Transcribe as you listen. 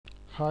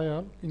Hi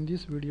all, in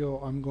this video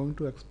I'm going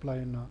to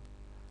explain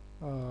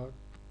uh,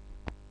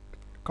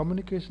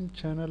 communication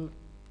channel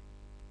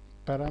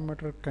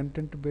parameter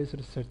content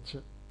based search.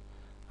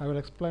 I will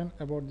explain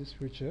about this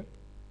feature.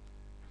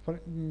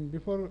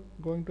 Before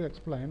going to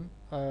explain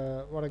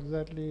what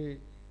exactly,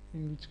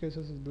 in which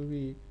cases do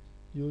we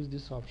use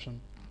this option.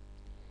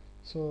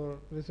 So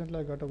recently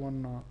I got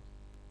one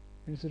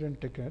incident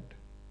ticket.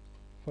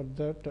 For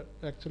that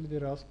actually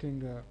they're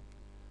asking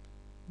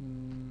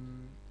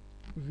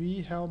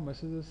we have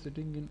messages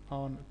sitting in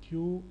on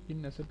queue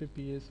in SAP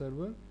PI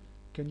server.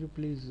 Can you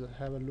please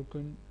have a look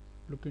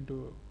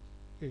into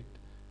it?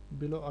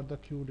 Below are the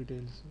queue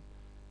details.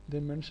 They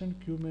mentioned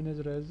queue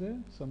manager as a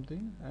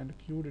something and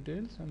queue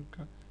details and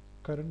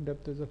current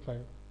depth as a 5.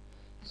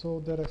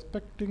 So they're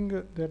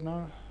expecting, they're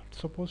not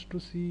supposed to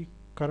see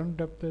current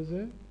depth as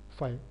a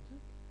 5.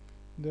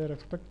 They're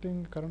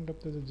expecting current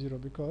depth as a 0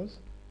 because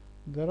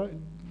there are,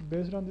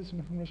 based on this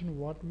information,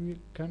 what we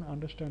can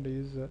understand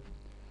is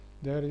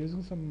they are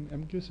using some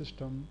MQ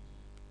system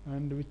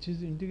and which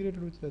is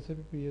integrated with the SAP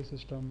PI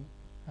system,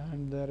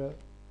 and there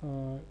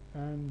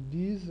and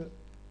these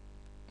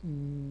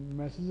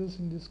messages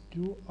in this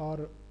queue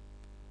are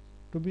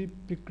to be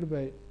picked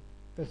by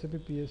SAP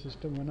PI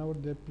system whenever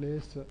they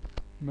place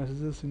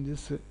messages in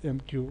this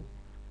MQ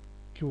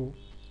queue.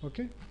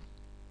 Okay,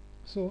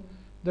 so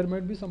there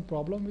might be some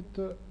problem with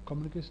the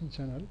communication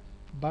channel,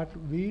 but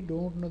we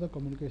don't know the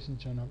communication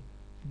channel.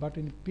 But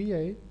in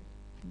PI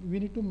we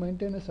need to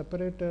maintain a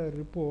separate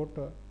report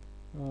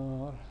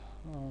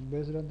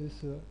based on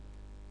this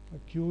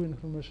queue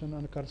information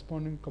and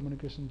corresponding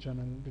communication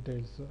channel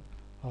details,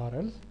 or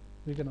else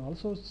we can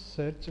also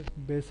search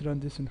based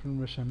on this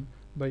information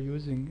by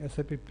using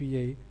SAP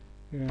PI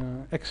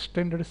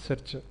extended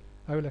search.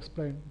 I will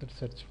explain that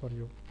search for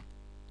you.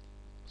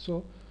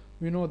 So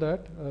we know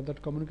that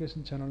that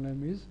communication channel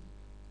name is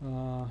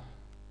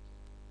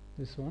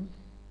this one.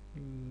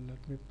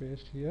 Let me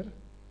paste here.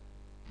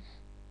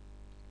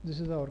 This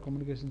is our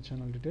communication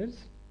channel details.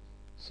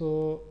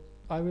 So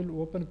I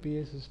will open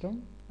PI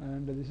system,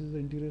 and this is the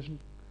integration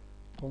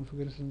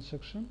configuration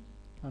section,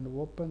 and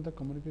open the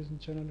communication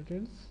channel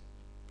details.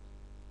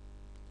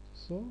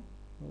 So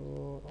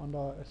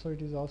so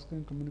it is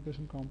asking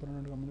communication component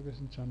and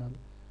communication channel,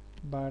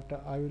 but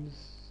I will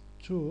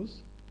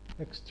choose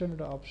extended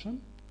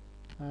option,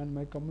 and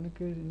my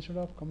communication, instead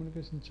of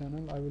communication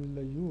channel I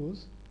will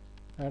use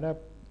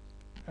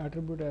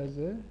attribute as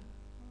a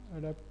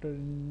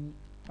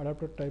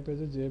adapter type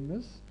as a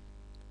JMS.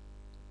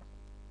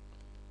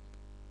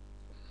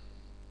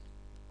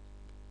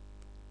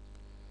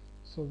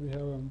 So we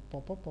have a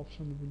pop-up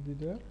option will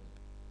be there,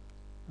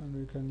 and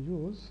we can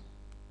use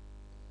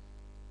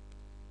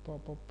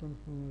pop-up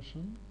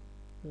information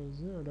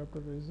as a adapter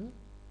as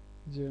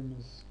a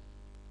JMS.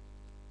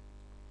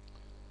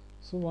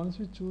 So once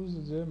we choose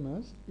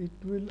JMS, it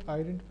will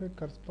identify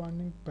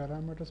corresponding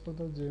parameters for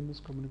the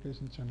JMS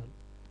communication channel.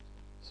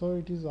 So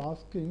it is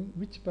asking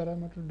which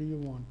parameter do you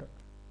want.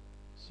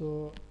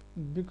 So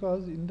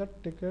because in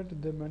that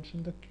ticket they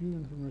mentioned the queue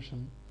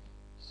information,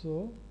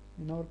 so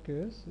in our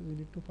case we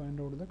need to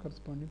find out the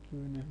corresponding queue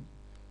name.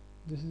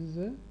 This is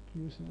a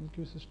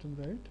queue system,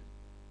 right?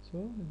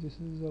 So this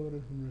is our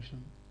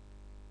information.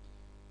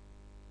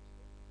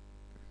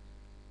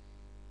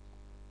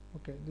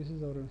 Okay, this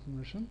is our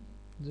information.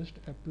 Just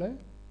apply,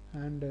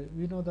 and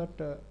we know that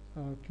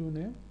queue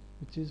name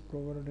which is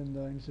provided in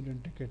the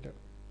incident ticket.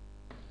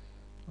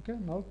 Okay,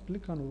 now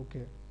click on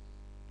OK.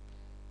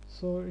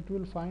 So it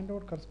will find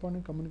out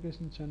corresponding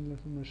communication channel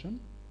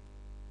information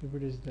if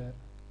it is there.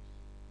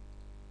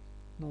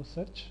 Now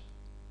search.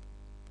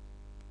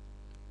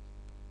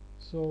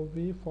 So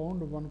we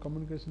found one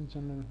communication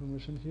channel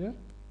information here.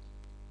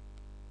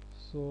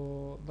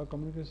 So the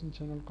communication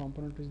channel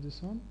component is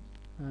this one,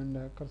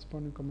 and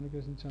corresponding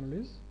communication channel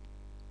is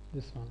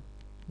this one.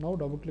 Now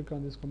double click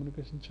on this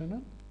communication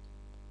channel,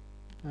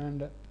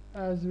 and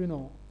as we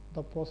know,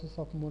 the process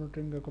of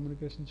monitoring a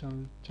communication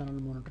channel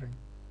monitoring.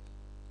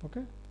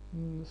 Okay,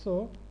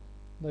 so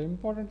the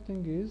important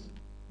thing is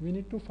we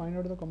need to find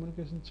out the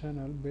communication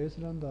channel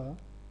based on the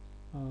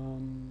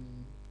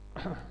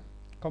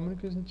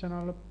communication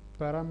channel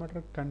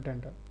parameter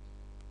content.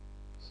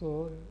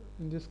 So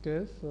in this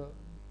case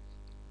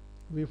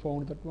we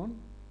found that one,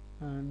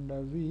 and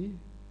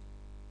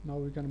now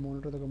we can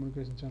monitor the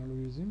communication channel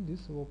using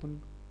this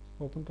open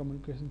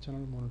communication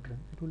channel monitoring.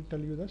 It will tell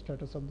you the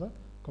status of the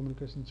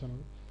communication channel.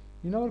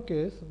 In our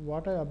case,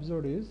 what I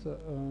observed is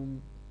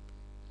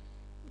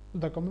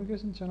the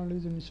communication channel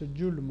is in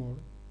scheduled mode.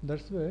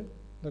 That's why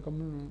the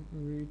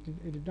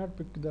it did not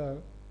pick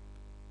the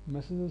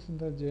messages in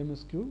the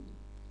JMS queue.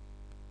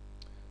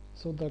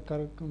 So the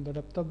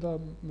depth of the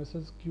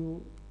message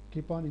queue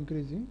keep on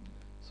increasing.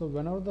 So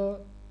whenever the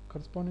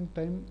corresponding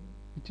time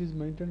which is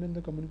maintained in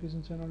the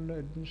communication channel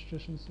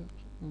administration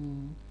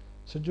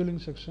scheduling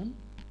section,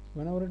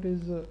 whenever it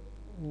is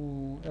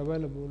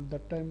available,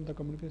 that time the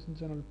communication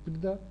channel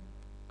pick the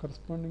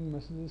corresponding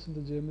messages in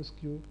the JMS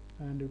queue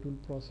and it will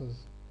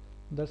process.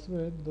 That's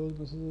why those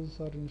messages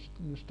are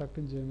stuck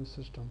in JMS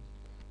system.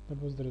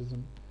 That was the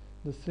reason.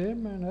 The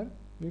same manner,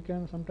 we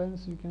can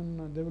sometimes you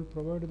can they will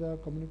provide the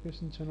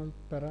communication channel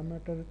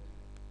parameter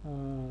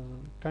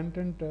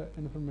content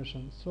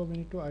information. So we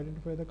need to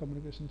identify the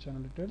communication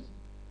channel details,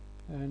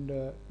 and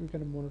we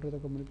can monitor the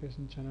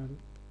communication channel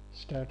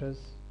status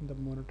in the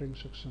monitoring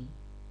section,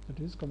 that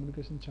is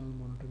communication channel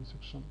monitoring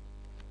section.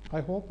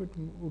 I hope it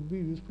would be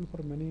useful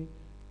for many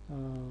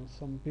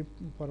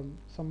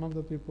some of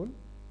the people.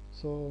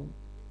 So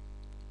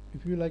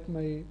if you like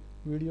my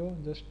video,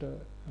 just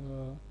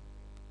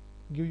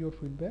give your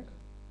feedback.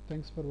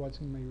 Thanks for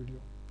watching my video.